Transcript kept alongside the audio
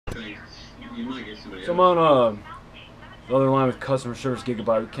So I'm on the other line with customer service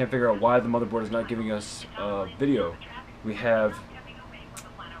Gigabyte. We can't figure out why the motherboard is not giving us video. We have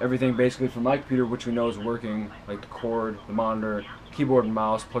everything basically from my computer, which we know is working, like the cord, the monitor, keyboard and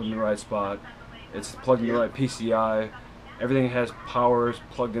mouse plugged in the right spot. It's plugged in the right PCI. Everything has powers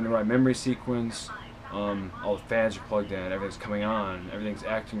plugged in the right memory sequence. All the fans are plugged in. Everything's coming on. Everything's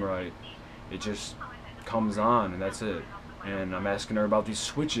acting right. It just comes on, and that's it. And I'm asking her about these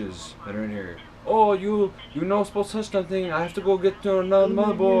switches that are in here. Oh, you know supposed to touch something. I have to go get to another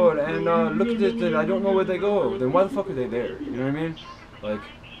motherboard and look at it, and I don't know where they go. Then why the fuck are they there? You know what I mean? Like,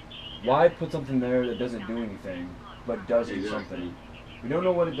 why put something there that doesn't do anything, but does do something? We don't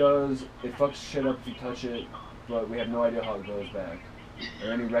know what it does. It fucks shit up if you touch it, but we have no idea how it goes back,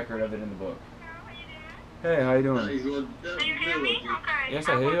 or any record of it in the book. Hey, how you doing? Can you hear me? Okay. Yes,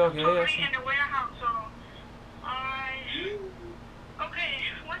 I hear you. Okay, yes. In the warehouse, so okay,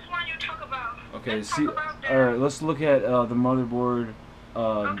 which one you talk about? Okay, let's see, alright, let's look at the motherboard.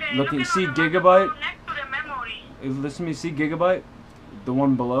 Okay, looking, see the Gigabyte. next to the memory. Listen to me, see Gigabyte? The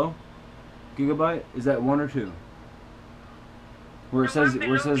one below? Gigabyte? Is that 1 or 2? Where it says,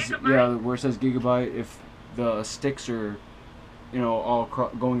 yeah, where it says Gigabyte, if the sticks are, you know, all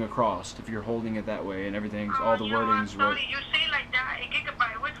going across, if you're holding it that way and everything's, all the wording's right. You say like that, a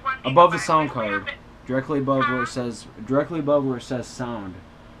gigabyte, which one? Above the sound card. Directly above where it says, sound.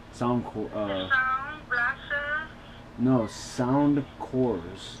 Sound core, sound, glasses? no, sound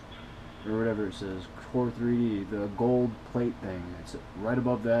cores, or whatever it says, Core 3D, the gold plate thing. It's right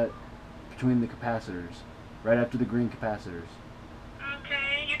above that, between the capacitors, right after the green capacitors.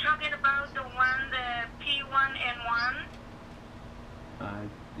 Okay, you're talking about the one, the P1N1?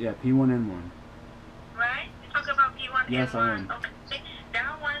 Yeah, P1N1. Right? You talk about P1N1. Yes, I am. Okay,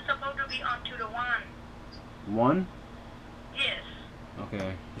 that one's supposed to be onto the 1. 1? Yes.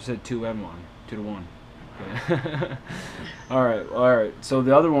 Okay, you said 2N1, 2 to 1. Okay. Alright, so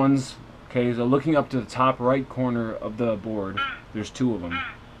the other ones, okay, so looking up to the top right corner of the board, there's 2 of them.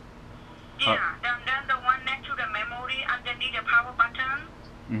 Yeah, then the one next to the memory underneath the power button.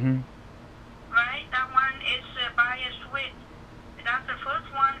 Right? That one is bias switch. That's the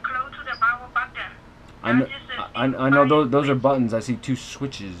first one close to the power button. I know those are buttons. I see 2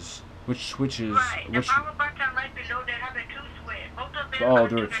 switches. Which switches? Right, the power button right below, they have a 2 switch. Both of them oh, are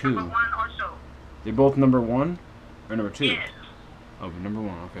there are 2. Number 1 also. They're both number 1 or number 2? Yes. Oh, number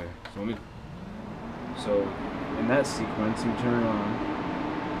 1. Okay. So in that sequence, let me turn it on.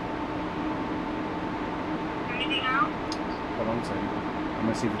 Anything out? Hold on a second. I'm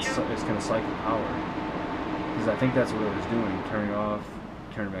gonna see if it's gonna cycle power, because I think that's what it was doing. Turn it off,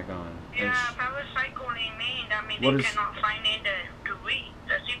 turn it back on. Yeah, power cycling means that means they cannot find it to read.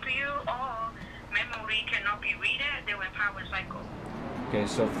 The CPU or memory cannot be read it, they will power cycle. Okay,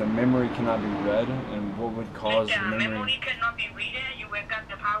 so if the memory cannot be read, and what would cause the memory cannot be read it, you will get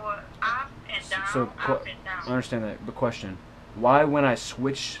the power up and down, up and down. I understand that, but question, why when I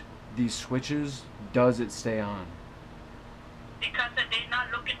switch these switches, does it stay on? Because they're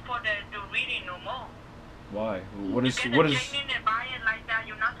not looking for the reading no more. Why? Chaining and buying like that,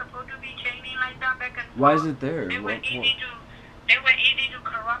 you're not supposed to be chaining like that back and forth. Why is it there? They were easy to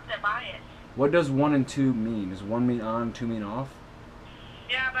corrupt the bias. What does 1 and 2 mean? Does 1 mean on, 2 mean off?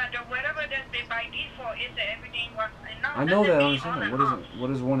 Yeah, but whatever that they by default is everything was. I know that. I understand that. What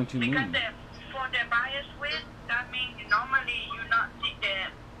does 1 and 2 mean? Because for the bias width, that means normally you not see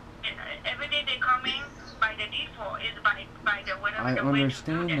everything they coming by the default is by the whatever. I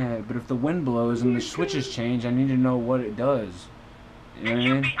understand that, but if the wind blows and the switches change, I need to know what it does. You know what I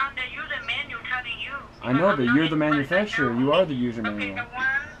mean? It should be on the user manual telling you. I know that you're the manufacturer. You are the user manual. Okay, the one.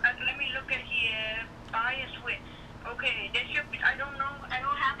 Let me look at here. Bias width. Okay, there should be. I don't know. I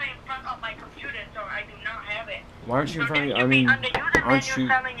don't have it in front of my computer, so I do not have it. Why aren't you in front of me? I mean, aren't you?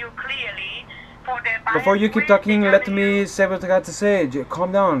 Telling you clearly for the bias before you keep talking, let me say what I got to say.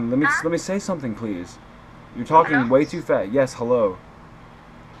 Calm down. Let me say something, please. You're talking way too fast. Yes, hello.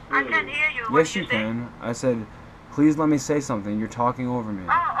 I can hear you. Yes, you can. I said, please let me say something. You're talking over me.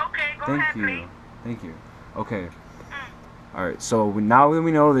 Oh, okay. Go ahead, please. Thank you. Okay. Alright, so now that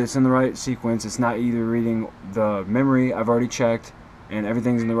we know that it's in the right sequence, it's not either reading the memory, I've already checked, and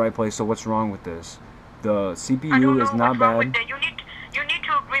everything's in the right place, so what's wrong with this? The CPU is not bad. You need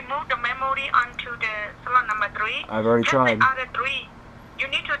to remove the memory onto the slot number 3. I've already tried. The other 3. You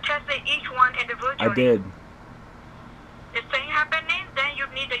need to test each one individually. I did. If thing happening, then you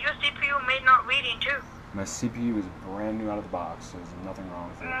need your CPU may not reading too. My CPU is brand new out of the box, so there's nothing wrong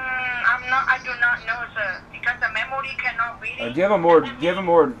with it. I do not know, sir, because the memory cannot read it. Do you have a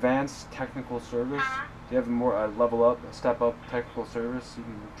more advanced technical service? you have a more level up, a step up technical service you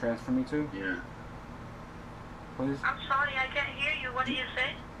can transfer me to? Yeah. Please. I'm sorry, I can't hear you. What did you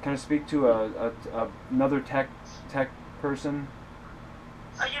say? Can I speak to another tech person?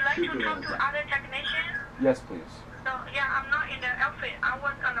 Oh, you like to talk to other technicians? Yes, please. So yeah, I'm not in the outfit. I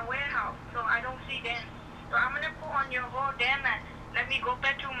was on the warehouse, so I don't see them. So I'm gonna put on your hold then. Let me go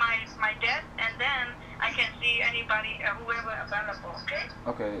back to my desk, and then I can see anybody, whoever available. Okay?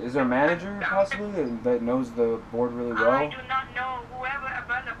 Okay. Is there a manager possibly that knows the board really well? I do not know whoever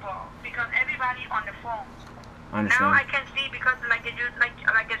available because everybody on the phone. I understand. Now I can see because like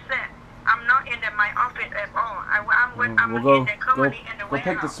I said, I'm not in my office at all. I'm We'll in the company in the go warehouse.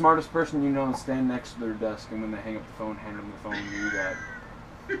 pick the smartest person you know and stand next to their desk, and when they hang up the phone, hand them the phone. You do that.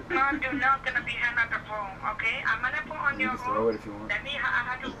 No, I'm not gonna be hanging up the phone. Okay? I'm gonna put on You your can throw hold. it if you want. Let me. I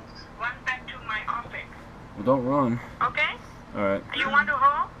have to run back to my office. Well, don't run. Okay? All right. You want to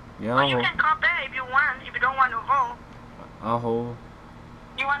hold? Yeah, Or I'll you hold. can call back if you want. If you don't want to hold. I'll hold.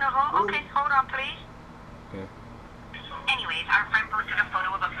 You want to hold? Okay, hold on, please. Okay. Anyways, our friend posted a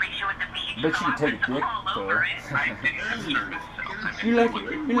photo of a free show at the beach. Bet you can take a dick, though. You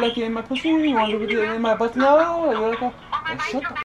like it in my pussy? You want to look at it in my butt? No, you like it? Shut the